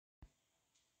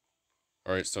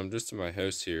Alright, so I'm just in my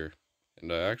house here,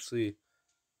 and I actually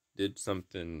did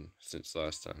something since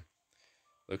last time.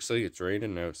 Looks like it's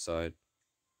raining outside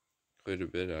quite a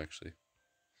bit actually,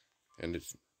 and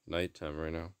it's nighttime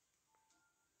right now.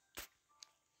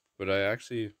 But I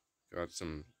actually got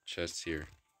some chests here.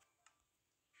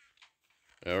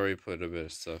 I already put a bit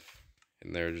of stuff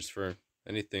in there just for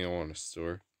anything I want to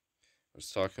store. I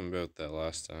was talking about that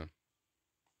last time,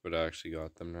 but I actually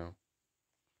got them now.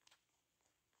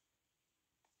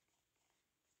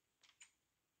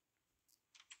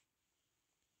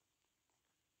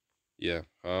 Yeah,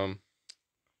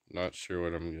 not sure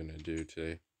what I'm gonna do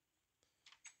today.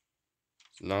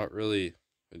 It's not really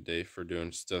a day for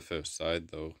doing stuff outside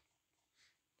though,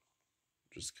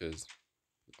 just 'cause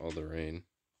all the rain.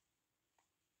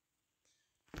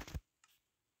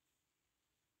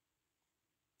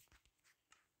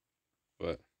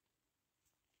 But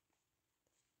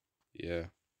yeah.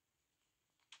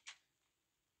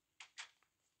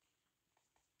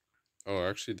 Oh,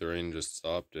 actually the rain just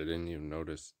stopped. I didn't even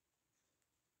notice.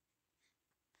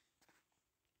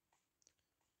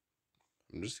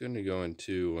 I'm just gonna go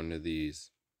into one of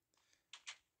these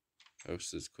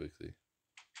houses quickly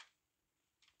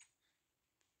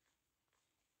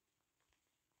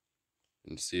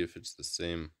and see if it's the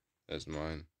same as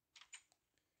mine.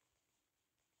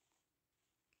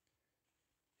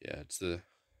 Yeah, it's the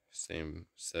same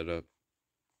setup.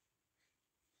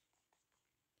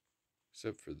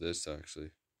 Except for this,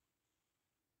 actually.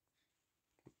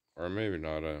 Or maybe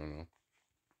not, I don't know.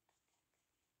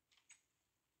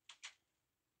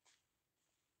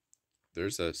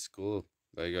 There's that school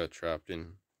that I got trapped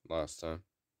in last time.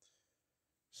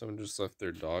 Someone just left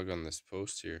their dog on this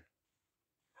post here.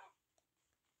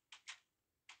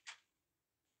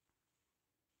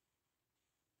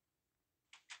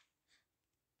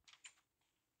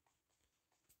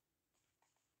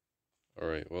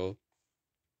 Alright, well,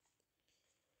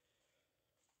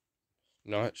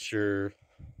 not sure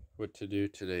what to do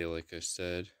today, like I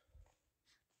said.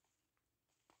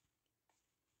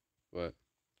 But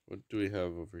what do we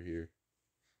have over here?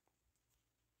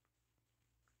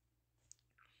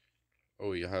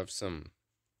 Oh, you have some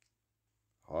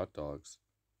hot dogs.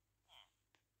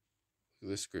 Look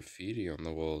at this graffiti on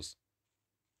the walls.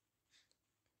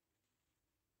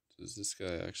 Does this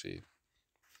guy actually...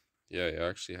 Yeah, he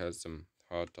actually has some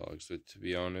hot dogs, but to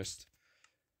be honest,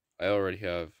 I already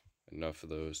have enough of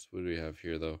those. What do we have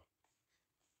here, though?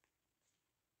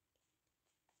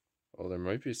 Oh, there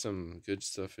might be some good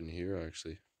stuff in here,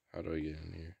 actually. How do I get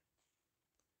in here?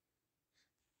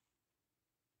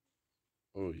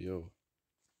 Oh, yo.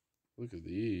 Look at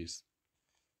these.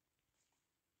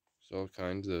 There's all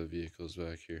kinds of vehicles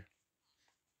back here.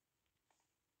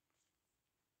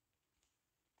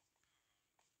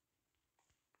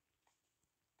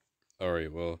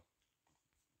 Alright, well.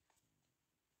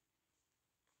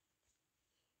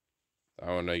 That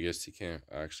one, I guess you can't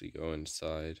actually go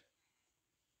inside.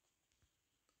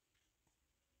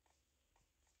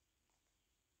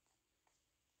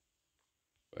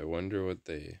 I wonder what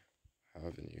they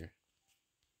have in here.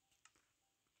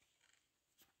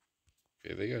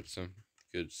 Okay, they got some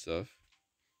good stuff.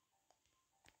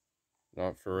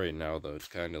 Not for right now, though. It's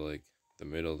kind of like the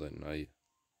middle of the night.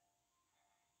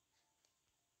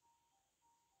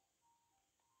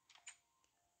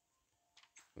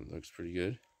 It looks pretty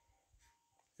good.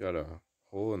 Got a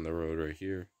hole in the road right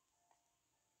here.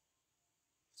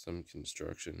 Some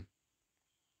construction.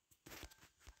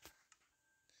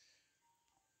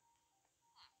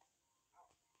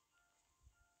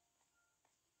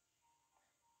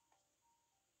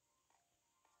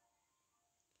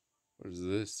 What is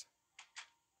this?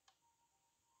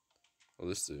 Oh,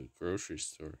 this is a grocery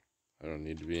store. I don't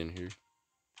need to be in here.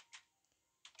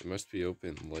 It must be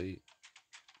open late.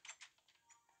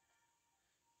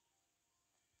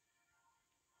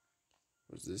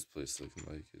 What's this place looking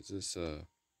like? Is this, yeah,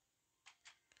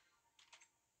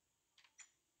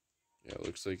 it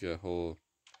looks like a whole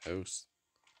house.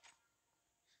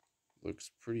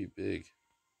 Looks pretty big.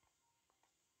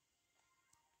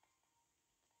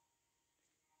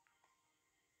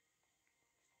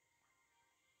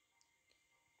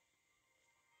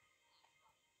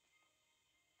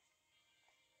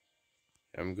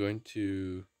 I'm going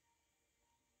to,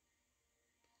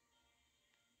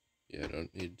 yeah,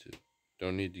 don't need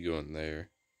to go in there.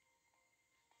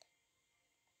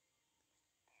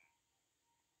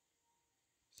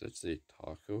 Does that say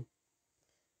taco?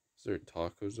 Is there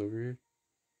tacos over here?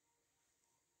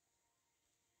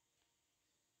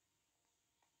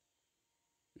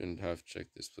 Gonna have to check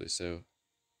this place out.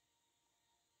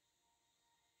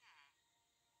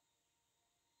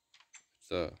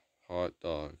 It's a hot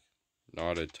dog,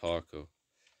 not a taco.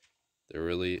 They're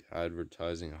really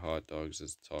advertising hot dogs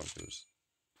as tacos.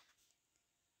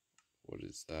 What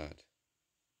is that?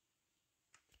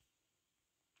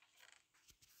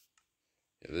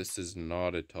 Yeah, this is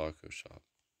not a taco shop.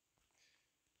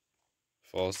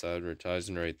 False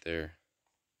advertising right there.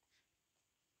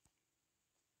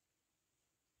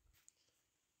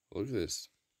 Look at this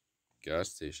gas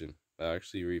station. I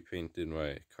actually repainted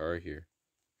my car here.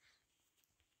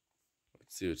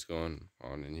 Let's see what's going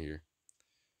on in here.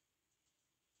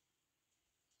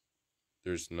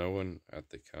 There's no one at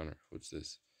the counter. What's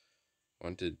this?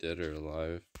 Wanted dead or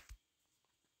alive.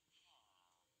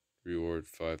 Reward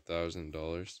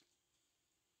 $5,000.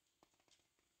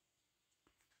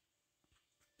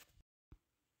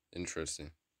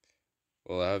 Interesting.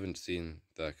 Well, I haven't seen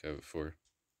that guy before.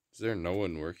 Is there no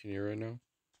one working here right now?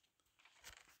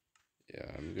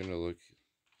 Yeah, I'm gonna look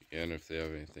again if they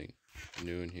have anything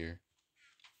new in here.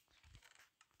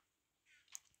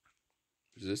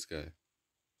 Who's this guy?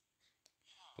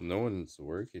 Well, no one's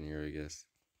working here, I guess.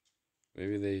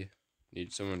 Maybe they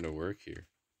need someone to work here.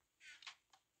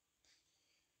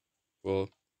 Well,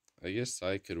 I guess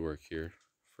I could work here,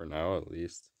 for now at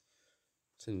least.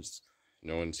 Since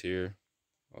no one's here,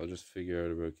 I'll just figure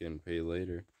out about getting paid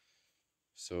later.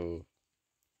 So,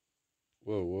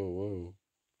 whoa, whoa, whoa.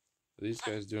 Are these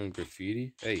guys doing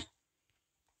graffiti? Hey.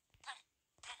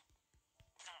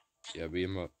 Yeah, beat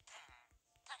him up.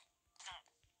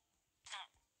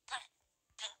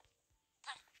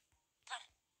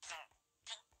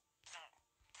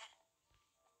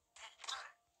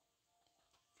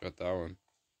 Got that one.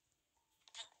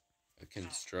 A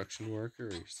construction worker?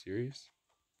 Are you serious?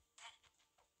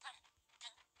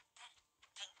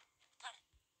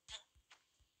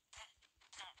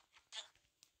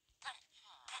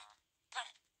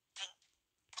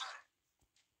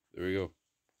 There we go.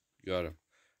 Got him.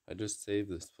 I just saved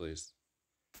this place.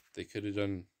 They could have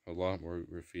done a lot more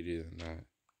graffiti than that.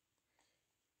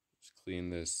 Just clean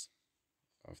this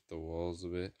off the walls a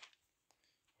bit.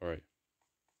 Alright.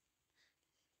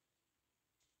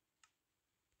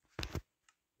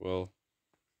 Well,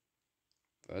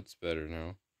 that's better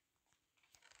now.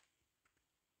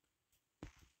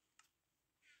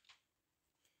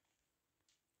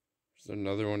 There's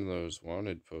another one of those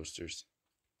wanted posters.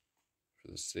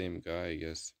 For the same guy, I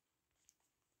guess.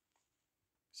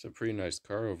 It's a pretty nice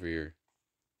car over here.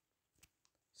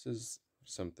 This is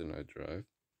something I drive.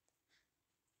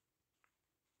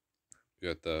 We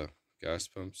got the gas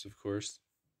pumps, of course.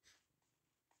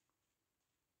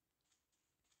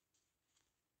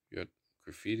 You got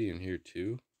graffiti in here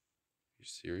too. Are you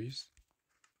serious?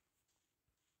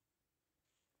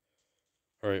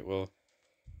 Alright, well.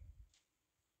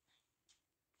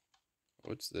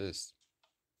 What's this?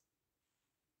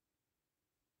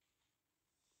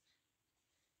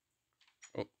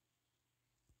 Oh.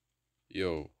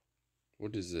 Yo.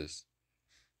 What is this?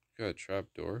 Got a trap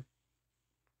door?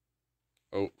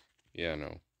 Oh. Yeah,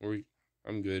 no.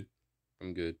 I'm good.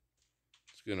 I'm good.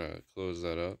 Just gonna close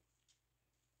that up.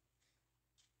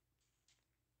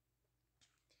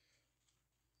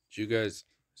 Did you guys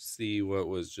see what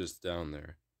was just down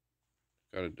there?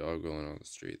 Got a dog going on the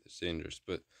street. That's dangerous.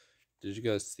 But did you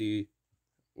guys see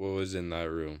what was in that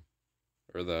room?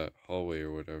 Or that hallway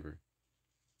or whatever?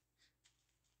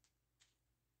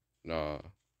 Nah.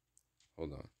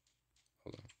 Hold on.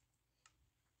 Hold on.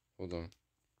 Hold on.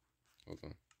 Hold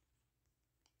on.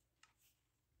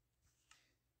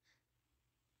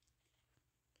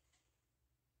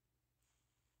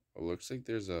 It looks like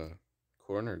there's a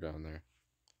corner down there.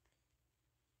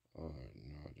 Oh,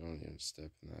 no, don't even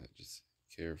step in that. Just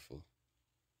careful.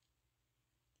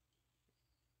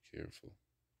 Careful.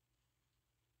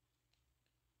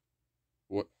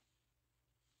 What?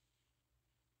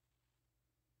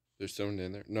 There's someone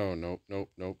in there? No, nope,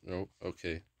 nope, nope, nope.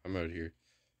 Okay, I'm out here.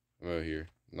 I'm out here.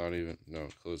 Not even. No,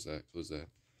 close that. Close that.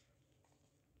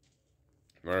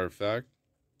 Matter of fact,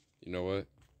 you know what?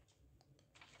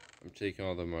 I'm taking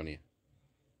all the money.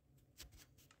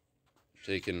 I'm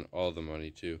taking all the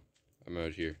money, too. I'm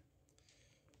out here.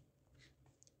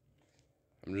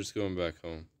 I'm just going back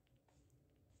home.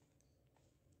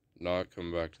 Not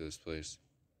coming back to this place.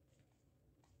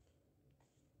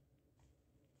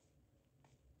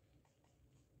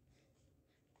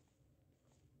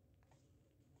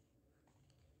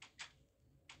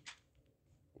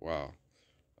 Wow.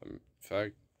 In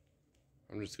fact,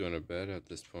 I'm just going to bed at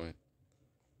this point.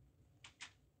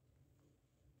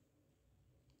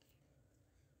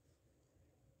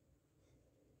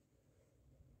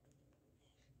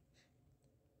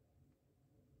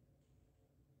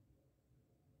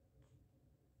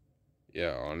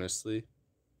 Yeah, honestly,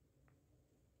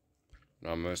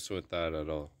 not messing with that at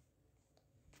all.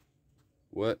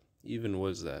 What even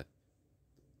was that?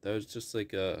 That was just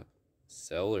like a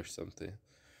cell or something.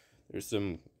 There's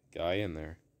some guy in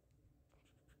there.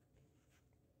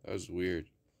 That was weird.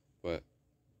 But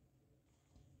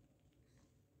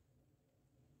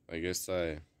I guess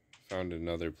I found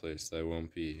another place that I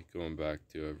won't be going back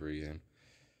to ever again.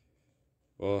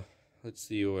 Well, let's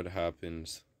see what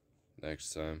happens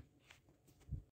next time.